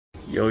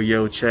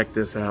Yo, check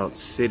this out.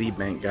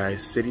 Citibank,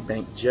 guys.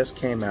 Citibank just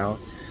came out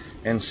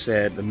and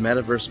said the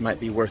metaverse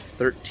might be worth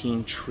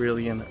 $13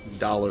 trillion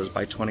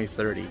by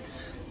 2030.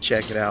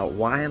 Check it out.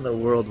 Why in the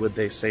world would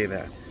they say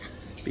that?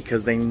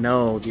 Because they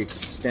know the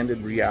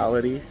extended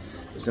reality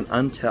is an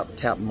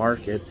untapped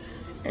market,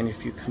 and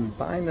if you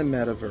combine the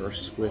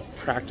metaverse with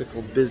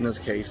practical business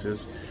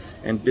cases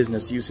and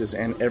business uses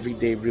and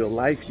everyday real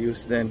life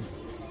use, then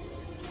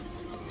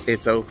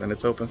it's open.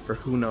 It's open for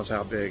who knows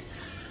how big.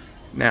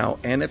 Now,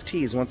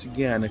 NFTs, once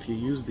again, if you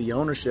use the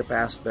ownership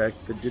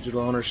aspect, the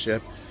digital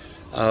ownership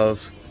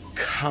of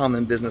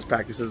common business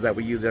practices that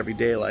we use every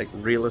day, like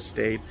real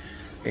estate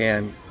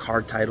and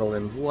card title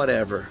and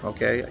whatever,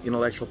 okay,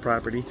 intellectual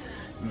property,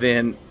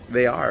 then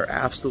they are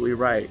absolutely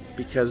right,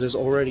 because there's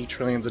already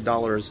trillions of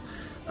dollars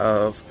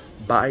of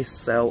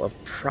buy-sell of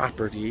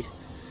property,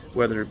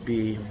 whether it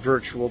be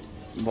virtual,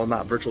 well,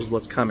 not virtual is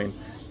what's coming,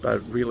 but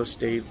real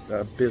estate,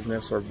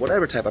 business, or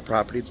whatever type of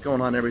property, it's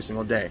going on every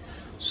single day.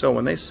 So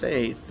when they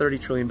say $30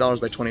 trillion by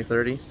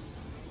 2030,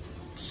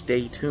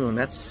 stay tuned.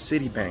 That's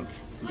Citibank.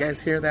 You guys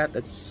hear that?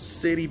 That's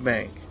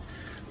Citibank.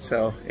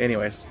 So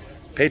anyways,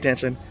 pay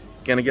attention.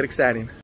 It's gonna get exciting.